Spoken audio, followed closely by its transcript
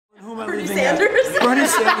Bernie Sanders. Bernie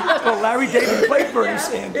Sanders. Well, Larry David played Bernie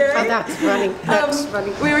Sanders. Oh, that's funny. That's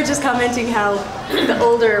funny. We were just commenting how the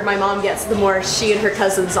older my mom gets, the more she and her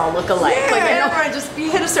cousins all look alike. Yeah. Like, I don't want to just,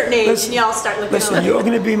 you hit a certain age and you all start looking alike. You're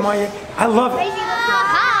going to be my, I love it.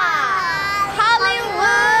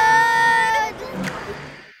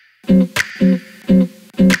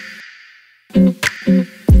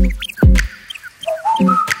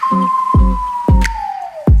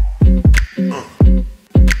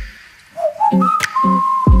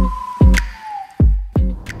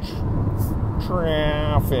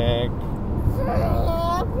 Traffic.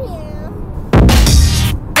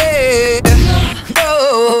 Hey,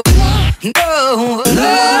 no, no,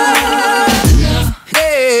 no.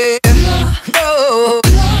 Hey, no,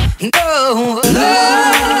 no, no.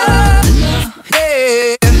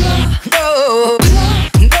 Hey, no,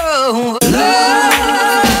 no, no.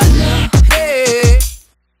 Hey,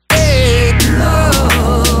 hey, no.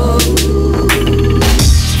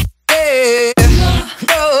 Hey,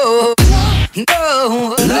 no,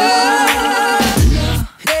 no, no.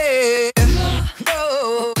 Hey,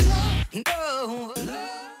 no, no, no.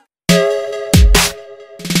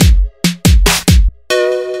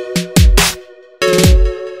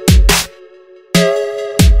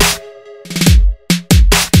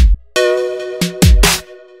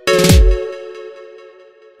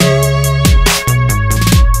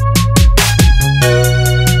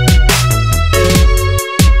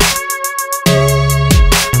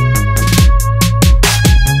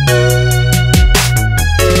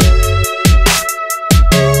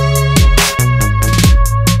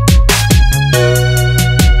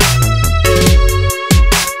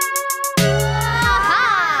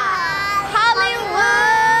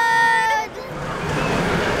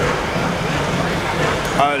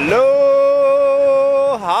 Aloha!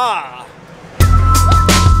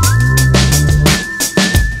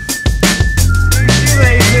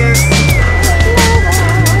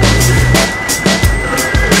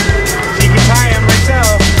 She can tie him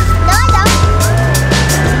herself. No, I don't.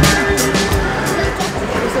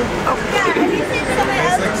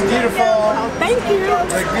 Looks beautiful. Oh, thank you.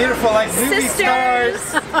 Look beautiful like movie stars.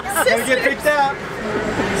 Gotta get picked up.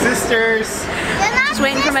 Sisters. Just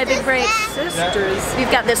waiting for my big break. Sisters.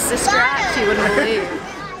 We've got this sister act you wouldn't believe.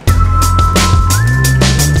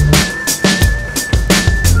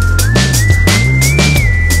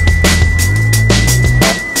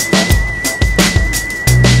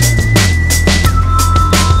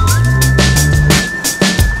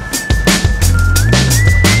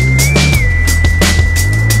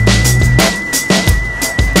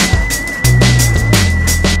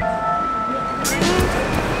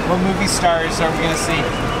 What movie stars are we gonna see?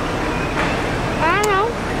 I don't know.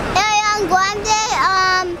 Grande,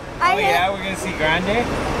 Oh yeah, we're gonna see Grande.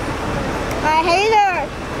 I hate her.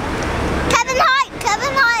 Kevin Hart,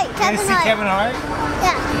 Kevin Hart, We're Kevin gonna see Hart. Kevin Hart.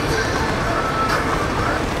 Yeah.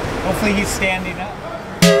 Hopefully he's standing up.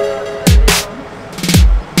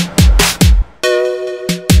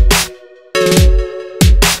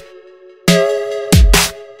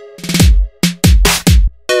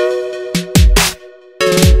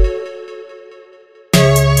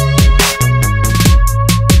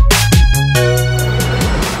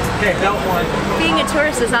 Okay, belt one. Being a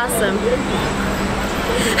tourist is awesome.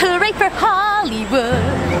 Hooray for Hollywood.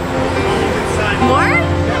 More?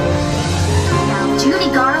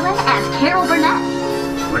 Judy Garland and Carol Burnett.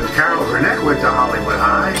 When Carol Burnett went to Hollywood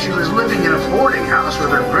High, she was living in a boarding house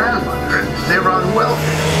with her grandmother, and they were unwealthy.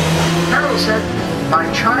 Carol said, "My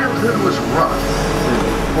childhood was rough. We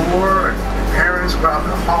were poor, and my parents were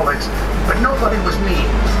alcoholics, but nobody was mean."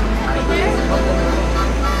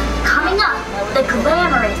 Coming up, the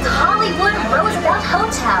glamorous Hollywood Roosevelt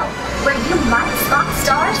Hotel, where you might spot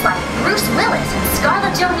stars like Bruce Willis and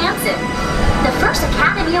Scarlett Johansson. The first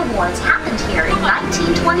Academy Awards happened here in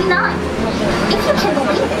 1929. If you can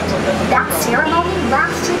believe it, that ceremony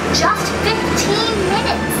lasted just 15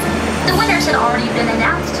 minutes. The winners had already been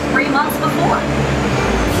announced 3 months before.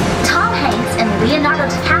 Tom Hanks and Leonardo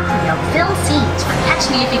DiCaprio filmed scenes for Catch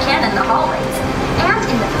Me If You Can in the hallways. And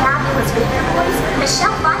in the fabulous Baker Boys,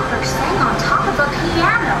 Michelle Pfeiffer sang on top of a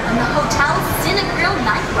piano in the hotel's Cinegrill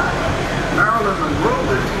nightclub. Marilyn Monroe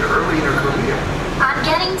lived here early in her career. I'm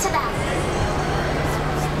getting to that.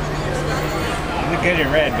 You look good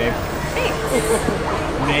in red, babe. Thanks.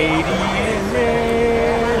 Lady in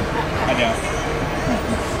red. I know.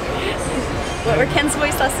 What were Ken's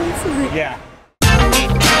voice lessons? Yeah.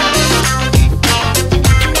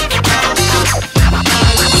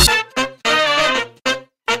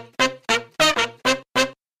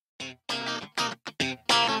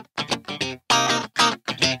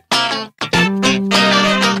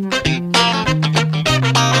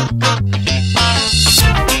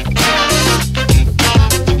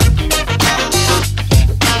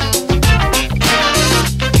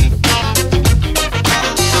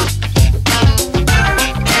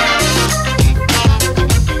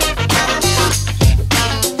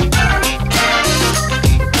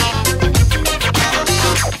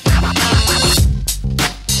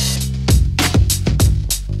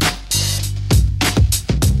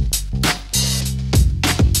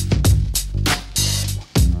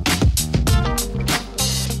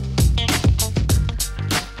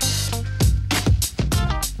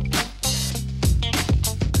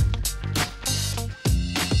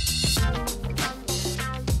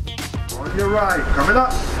 you're right. Coming up.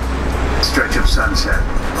 Stretch of sunset.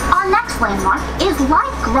 Our next landmark is like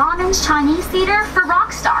Grammie's Chinese Theater for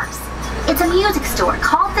rock stars. It's a music store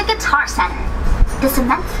called the Guitar Center. The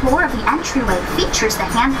cement floor of the entryway features the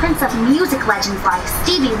handprints of music legends like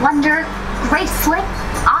Stevie Wonder, Grace Slick,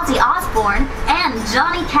 Ozzy Osbourne, and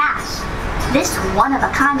Johnny Cash. This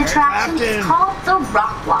one-of-a-kind attraction is called the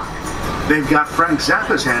Rock Walk. They've got Frank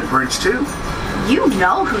Zappa's handprints too. You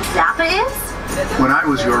know who Zappa is? When I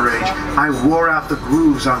was your age, I wore out the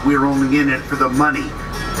grooves on We're Only In It for the Money.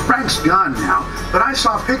 Frank's gone now, but I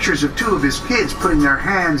saw pictures of 2 of his kids putting their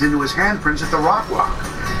hands into his handprints at the Rock Walk.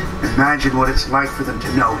 Imagine what it's like for them to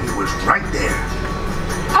know he was right there.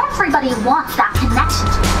 Everybody wants that connection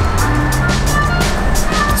to him.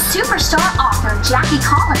 Superstar author Jackie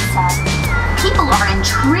Collins said, "People are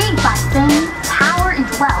intrigued by fame, power, and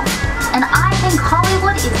wealth, and I think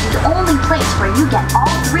Hollywood is the only place where you get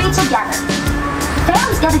all 3 together."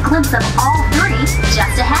 Fans get a glimpse of all 3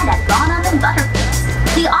 just ahead at Bonham and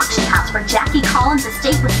Butterfield, the auction house where Jackie Collins'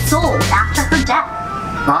 estate was sold after her death.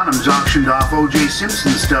 Bonham's auctioned off O.J.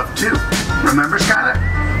 Simpson stuff too. Remember, Skylar?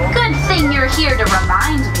 Good thing you're here to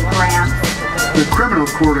remind me, Graham. The criminal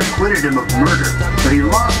court acquitted him of murder, but he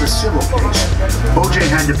lost the civil case. O.J.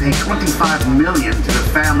 had to pay $25 million to the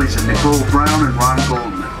families of Nicole Brown and Ron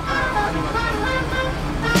Goldman.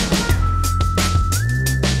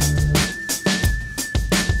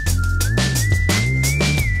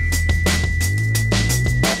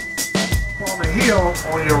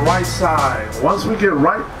 On your right side. Once we get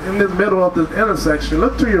right in the middle of the intersection,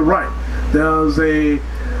 look to your right. There's a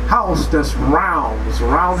house that's round. It's a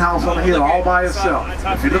round house on the hill all by itself.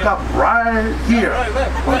 If you look up right here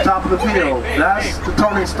on top of the hill, that's the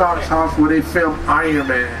Tony Stark's house where they filmed Iron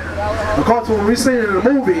Man. Of course, when we seen it in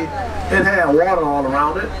the movie, it had water all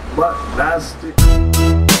around it, but that's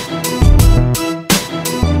the